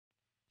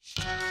Jo,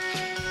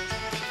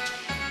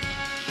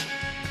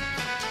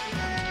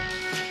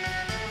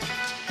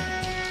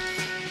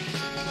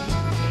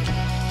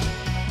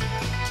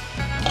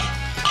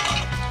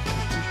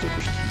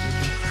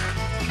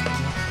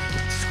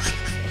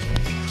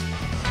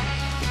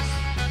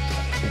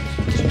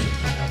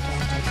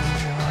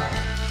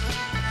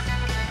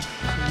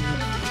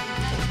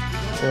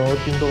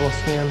 tím to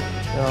vlastně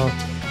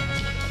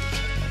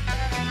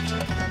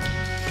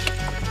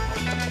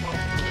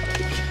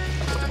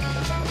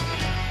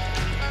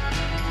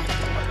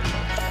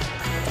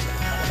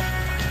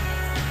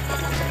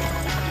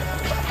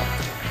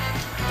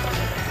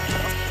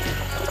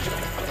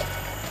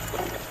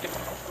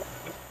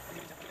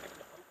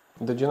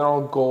The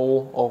general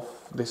goal of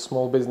this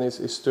small business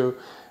is to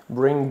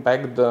bring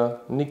back the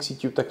nixie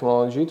tube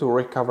technology, to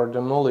recover the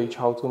knowledge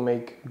how to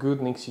make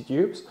good nixie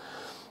tubes,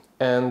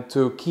 and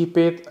to keep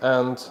it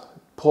and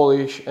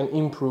polish and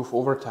improve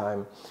over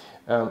time.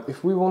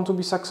 If we want to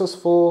be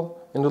successful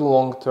in the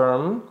long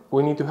term,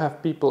 we need to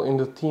have people in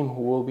the team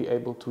who will be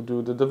able to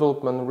do the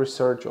development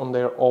research on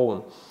their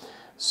own.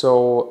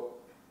 So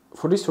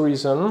for this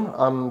reason,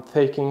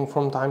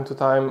 from time to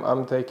time,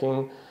 I'm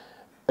taking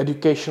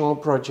educational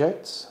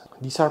projects.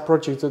 These are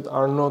projects that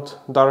are not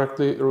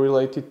directly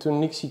related to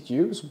nixie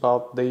tubes,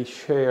 but they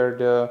share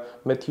the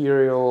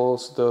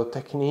materials, the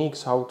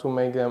techniques, how to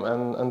make them,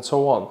 and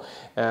so on.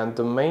 And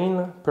the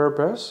main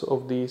purpose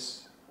of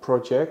these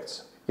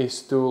projects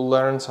is to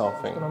learn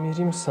something. Když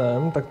namířím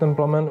sem, tak ten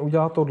plamen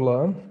udělá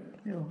tohle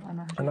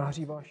a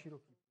nahřívá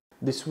široký.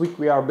 This week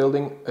we are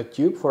building a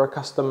tube for a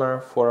customer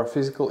for a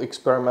physical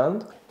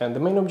experiment, and the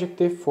main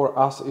objective for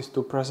us is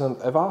to present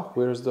Eva,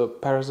 who is the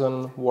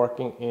person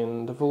working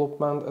in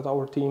development at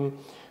our team,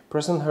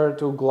 present her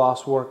to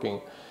glass working.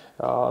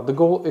 The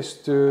goal is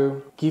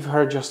to give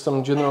her just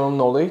some general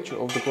knowledge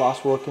of the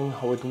glass working,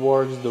 how it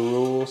works, the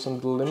rules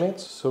and the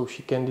limits, so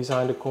she can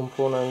design the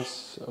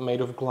components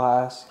made of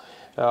glass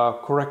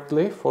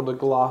correctly for the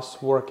glass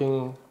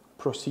working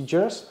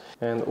procedures,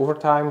 and over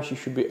time she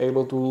should be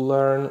able to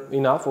learn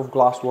enough of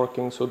glass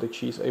working so that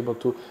she is able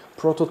to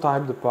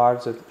prototype the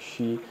parts that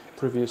she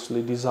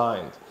previously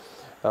designed.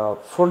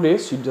 For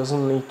this, she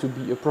doesn't need to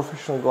be a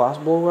professional glass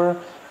blower,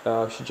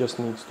 she just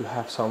needs to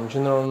have some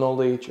general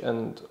knowledge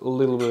and a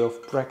little bit of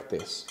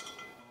practice.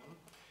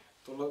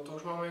 To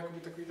už máme jakoby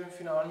takový ten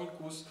finální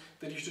kus,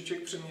 který když to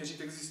člověk přeměří,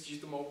 tak zjistí,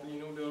 že to má úplně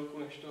jinou délku,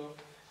 než to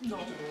bylo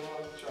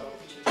na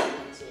začátku,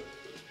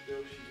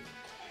 delší.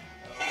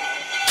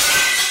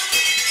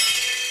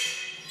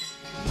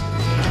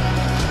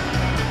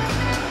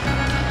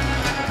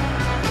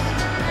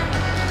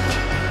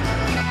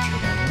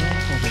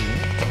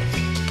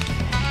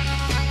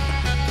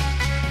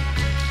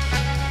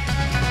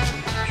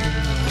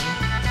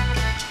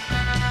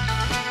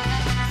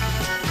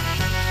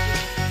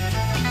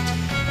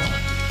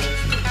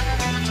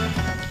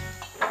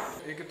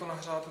 Jak je to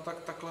nahřáto, tak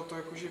takhle to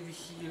jakože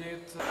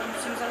vychýlit.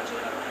 Musím začít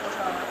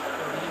pořád.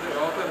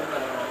 Jo, to je dobré,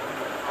 no.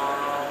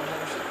 A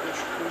můžeme ještě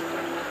trošku,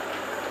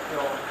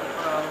 jo,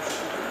 vypadá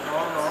trošku,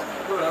 no,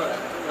 dobré,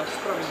 já to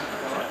spravím,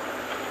 no.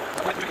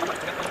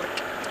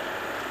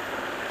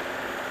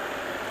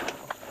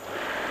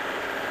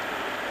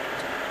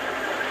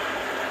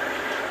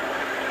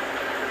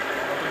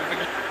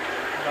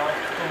 Dát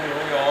k tomu,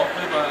 jo,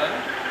 takhle.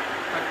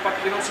 Tak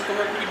pak jenom se toho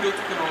jakoby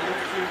dotknout,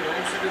 tím, jo,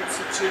 musíte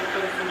si přijet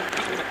tady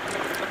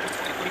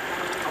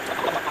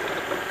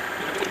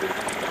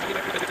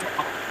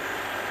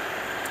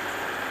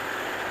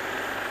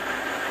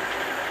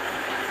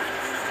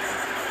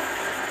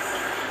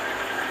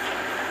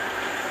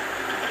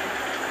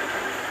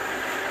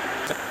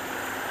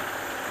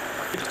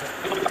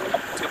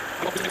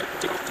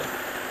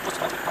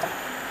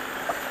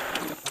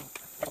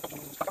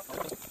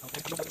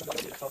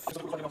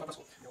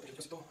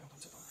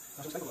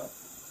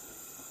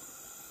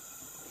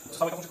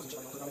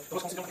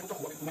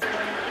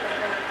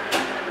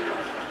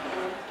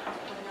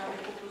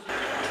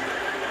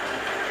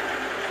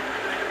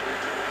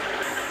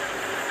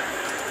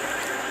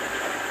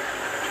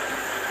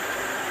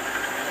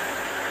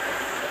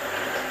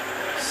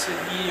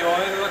sedí, jo,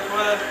 je to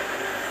takové.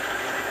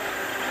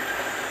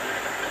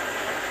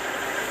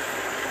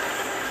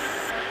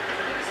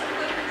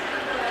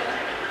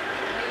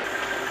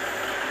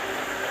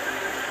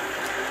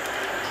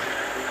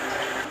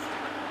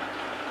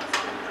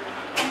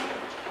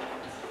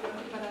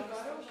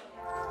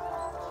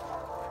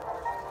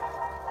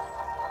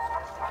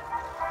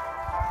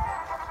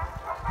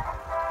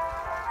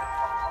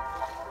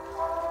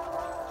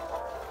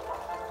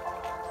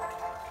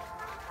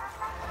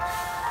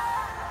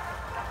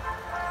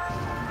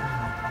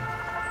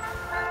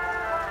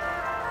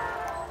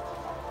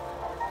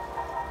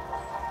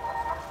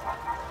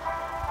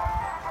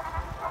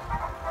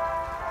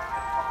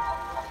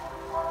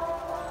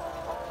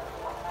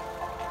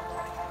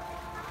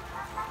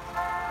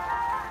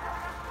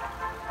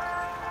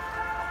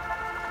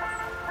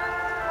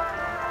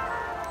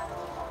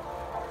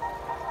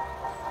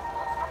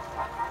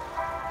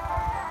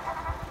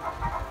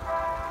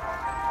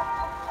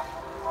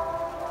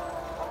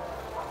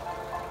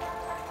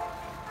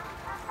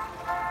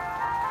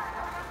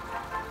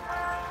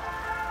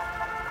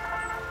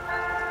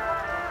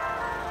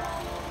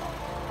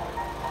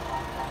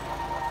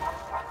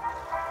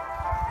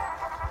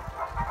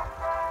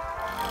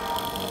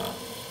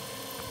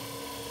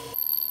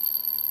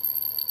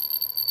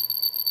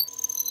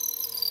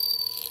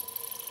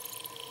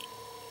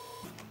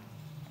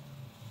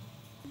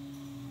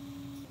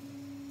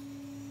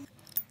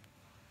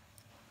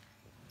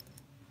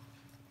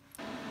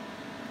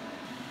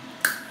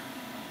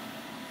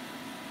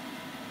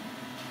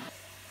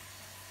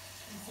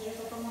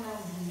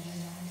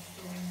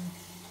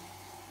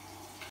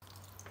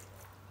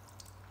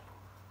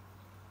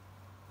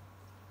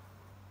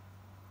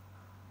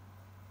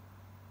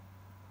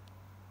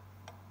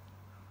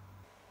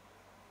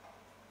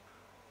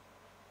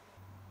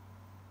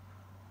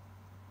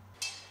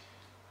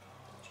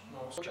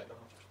 soček.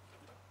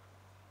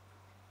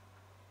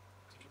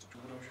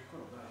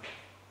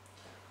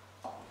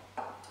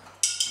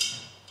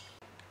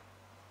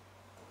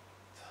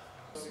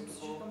 Myslím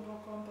si, že tam bylo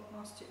kolem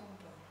 15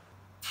 ampér.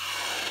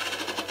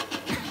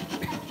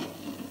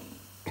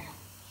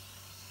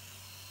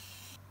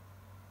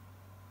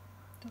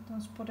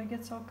 Ten spodek je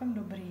celkem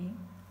dobrý.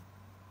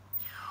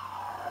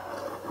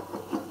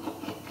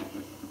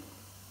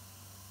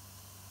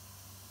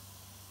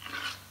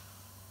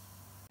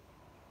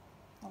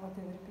 Ale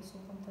ty vrpy jsou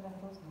tam teda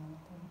hrozné na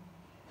tom.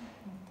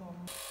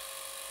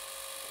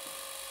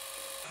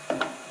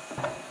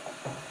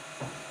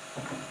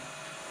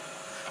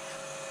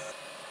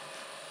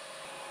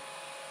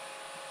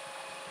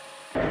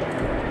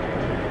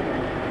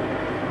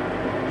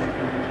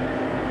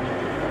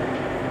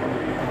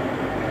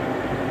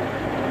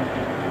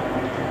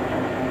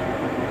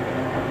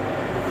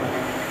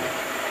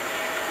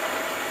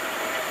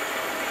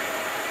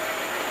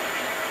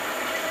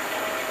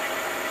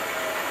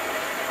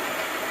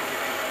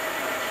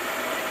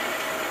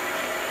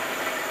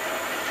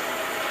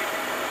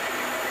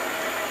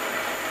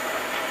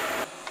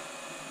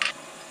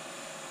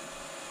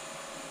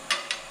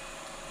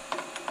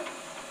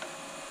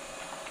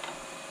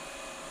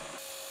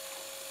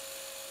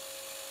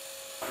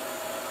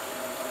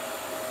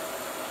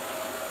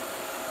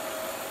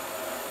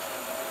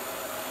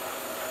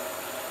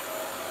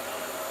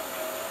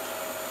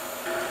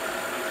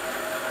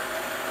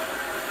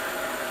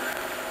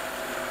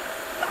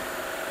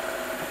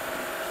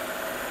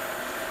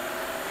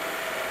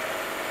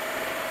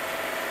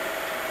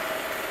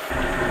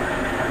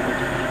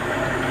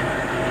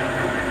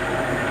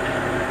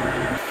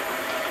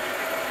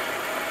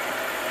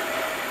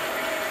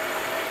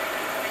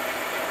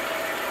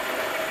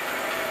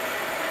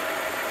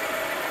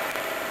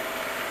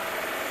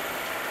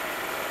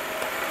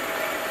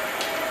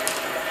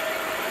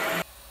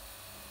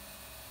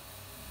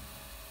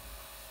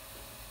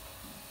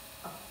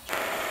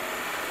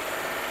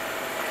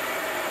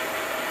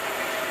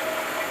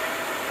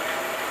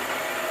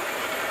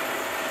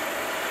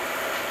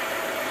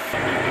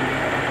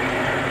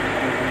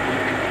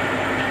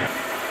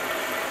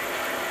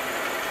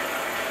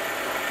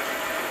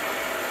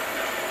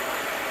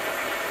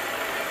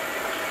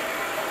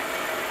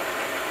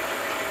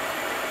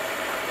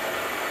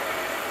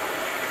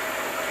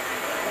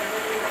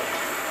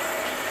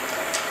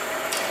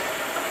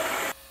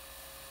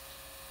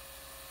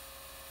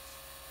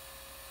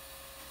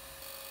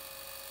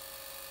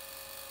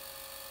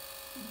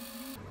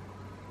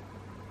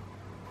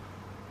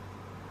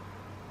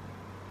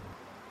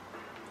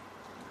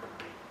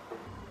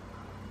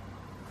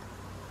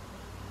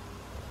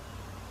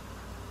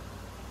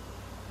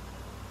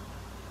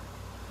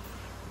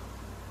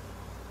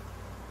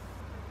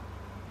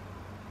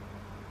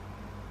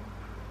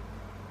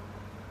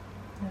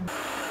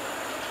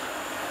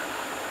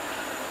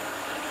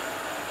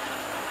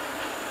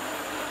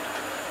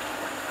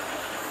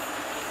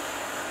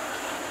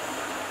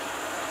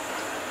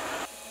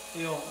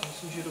 Jo,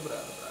 myslím, že dobré.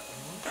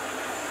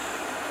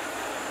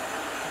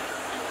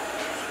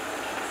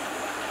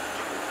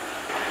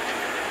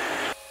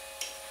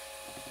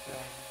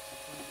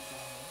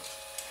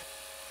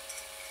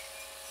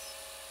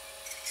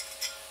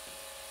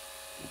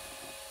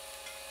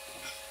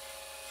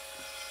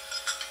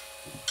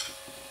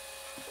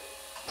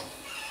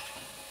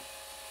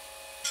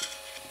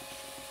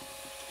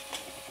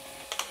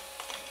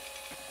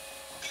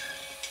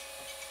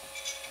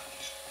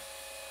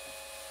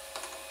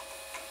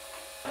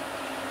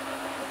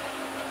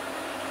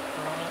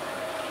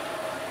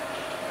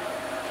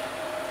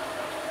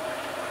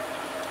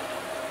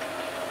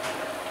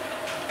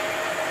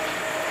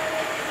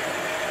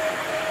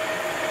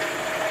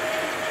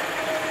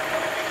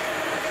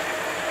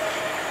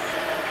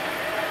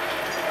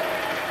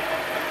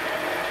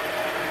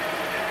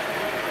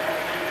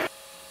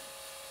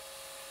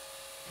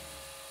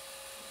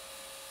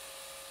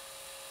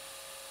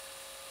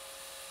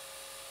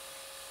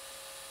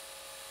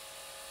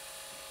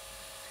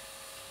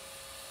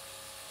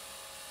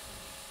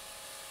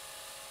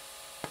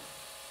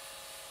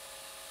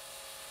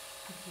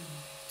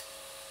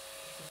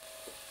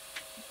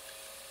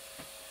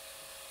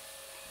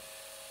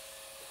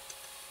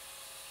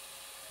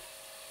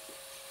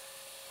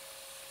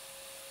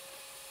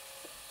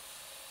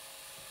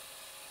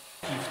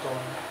 V tom.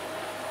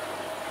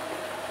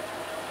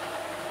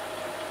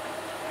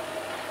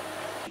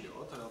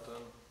 Jo, teda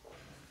ten.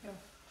 Jo.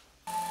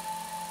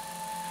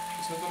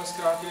 My jsme to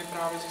neskrátili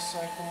právě zase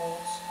jako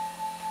moc.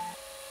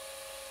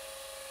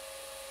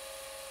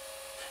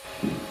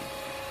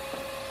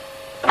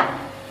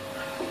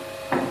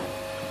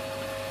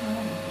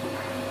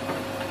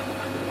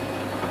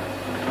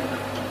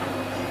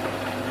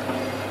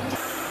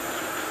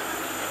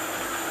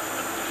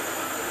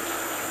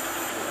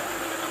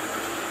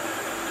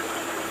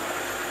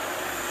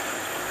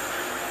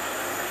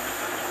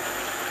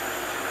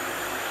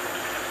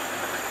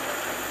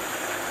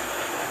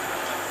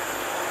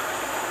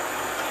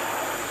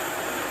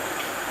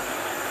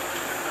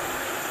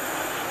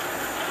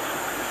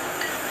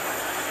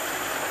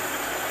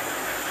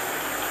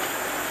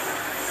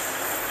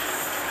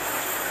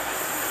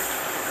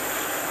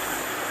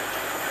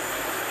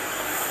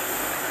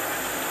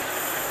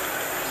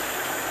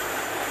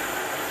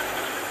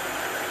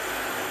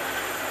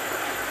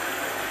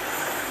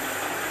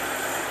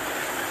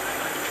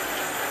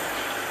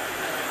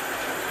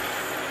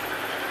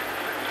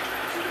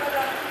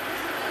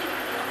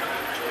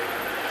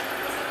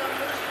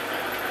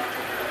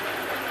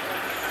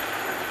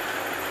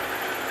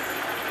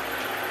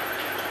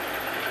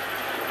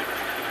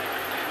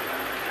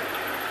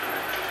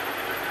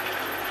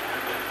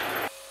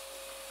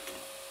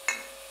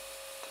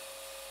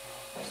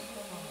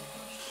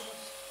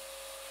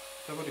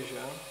 Dobrý, že?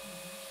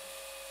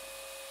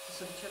 To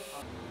se vyčerpá.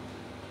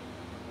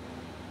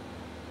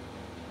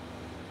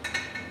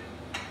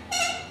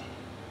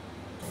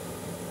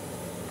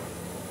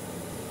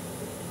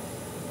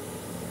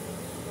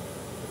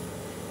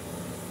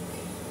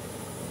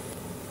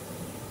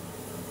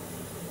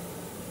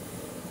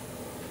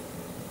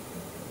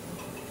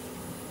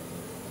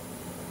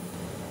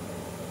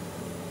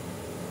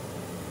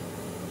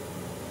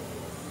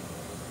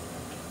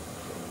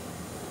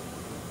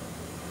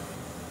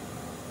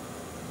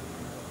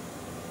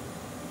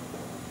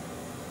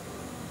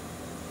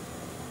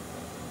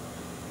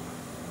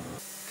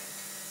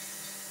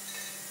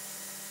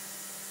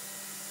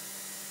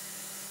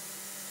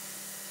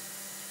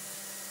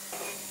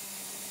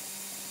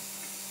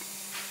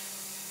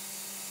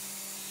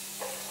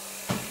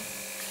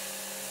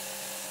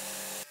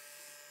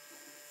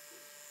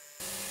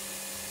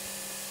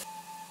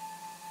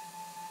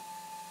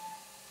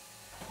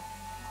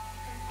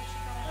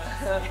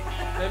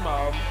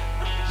 Nemám.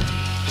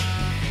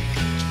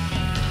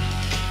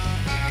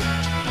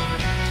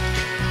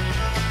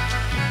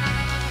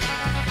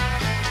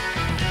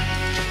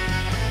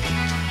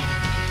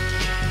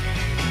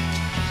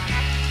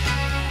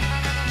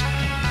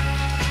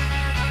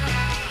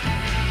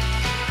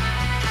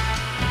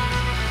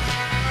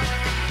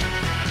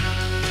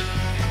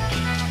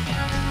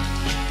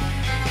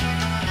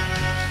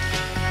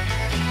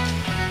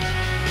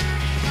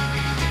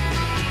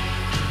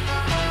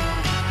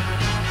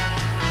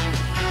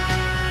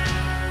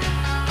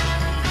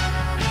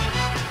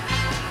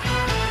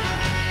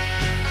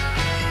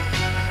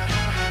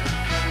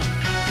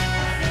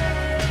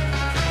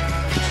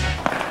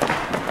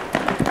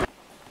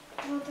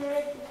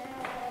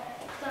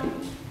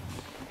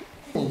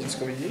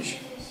 Děcko,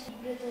 vidíš?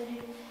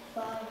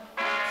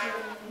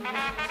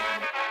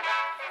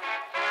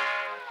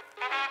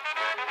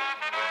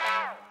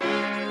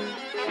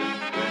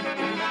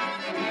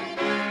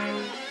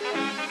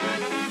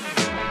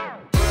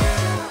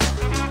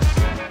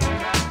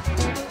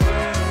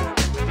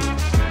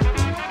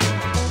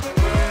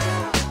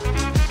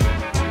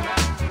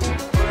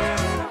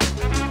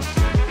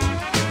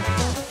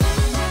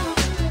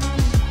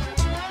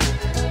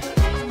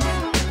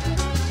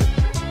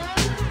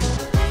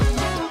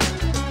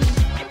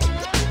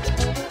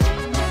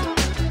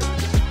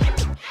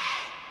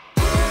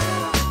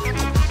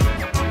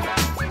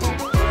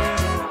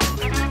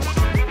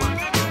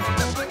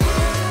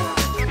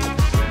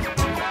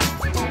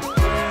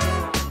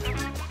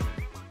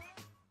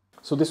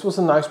 So this was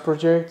a nice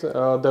project.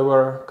 There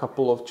were a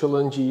couple of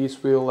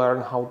challenges. We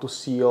learned how to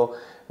seal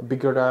a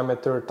bigger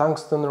diameter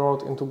tungsten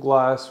rod into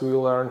glass. We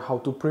learned how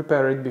to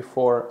prepare it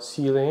before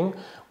sealing.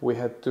 We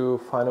had to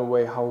find a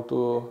way how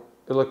to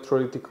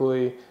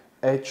electrolytically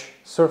etch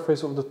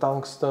surface of the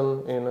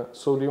tungsten in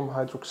sodium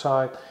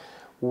hydroxide.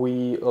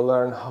 We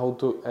learned how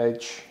to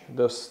etch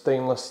the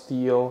stainless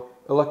steel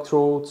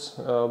electrodes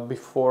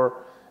before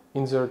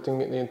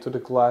inserting it into the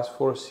glass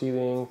for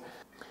sealing.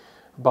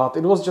 But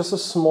it was just a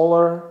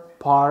smaller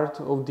part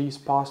of these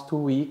past 2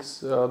 weeks.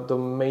 The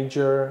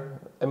major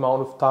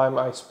amount of time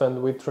I spent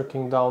with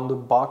tracking down the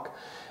bug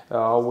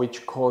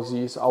which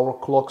causes our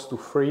clocks to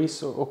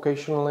freeze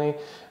occasionally.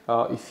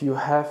 If you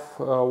have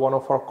one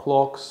of our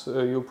clocks,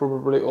 you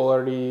probably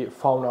already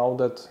found out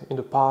that in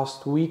the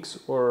past weeks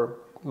or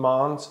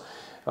months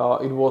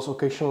it was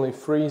occasionally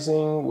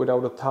freezing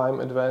without the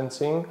time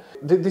advancing.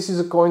 This is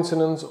a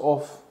coincidence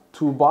of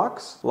 2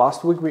 bugs.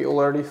 Last week we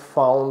already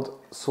found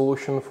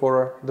solution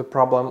for the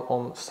problem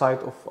on side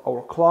of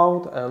our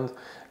cloud, and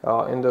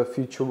in the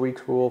future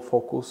weeks we will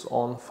focus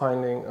on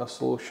finding a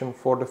solution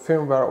for the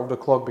firmware of the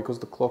clock, because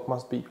the clock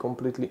must be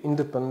completely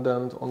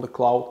independent on the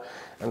cloud,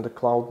 and the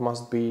cloud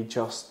must be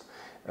just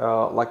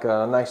like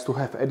a nice to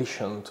have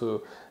addition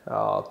to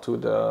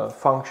the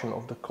function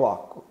of the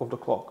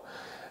clock.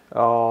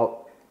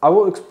 I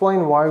will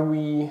explain why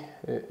we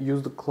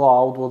use the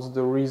cloud, what's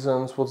the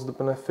reasons, what's the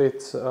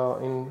benefits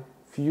in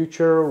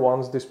future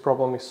once this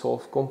problem is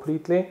solved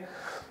completely,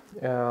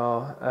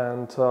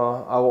 and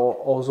I will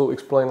also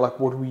explain like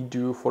what we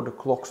do for the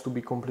clocks to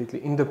be completely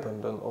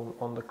independent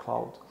on the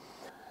cloud.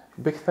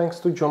 Big thanks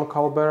to John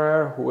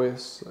Calberer, who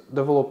is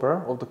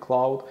developer of the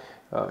cloud.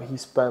 He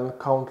spent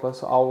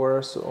countless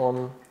hours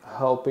on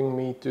helping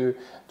me to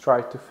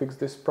try to fix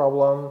this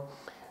problem.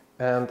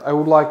 And I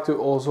would like to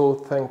also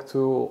thank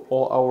to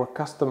all our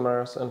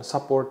customers and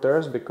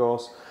supporters,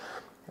 because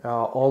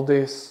all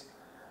this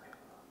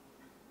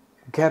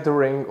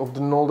gathering of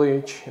the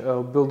knowledge,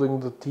 building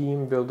the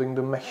team, building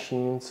the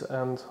machines,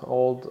 and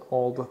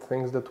all the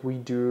things that we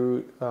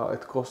do,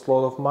 it costs a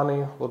lot of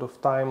money, a lot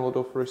of time, a lot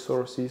of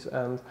resources,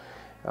 and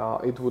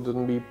it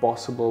wouldn't be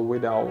possible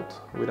without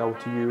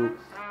you.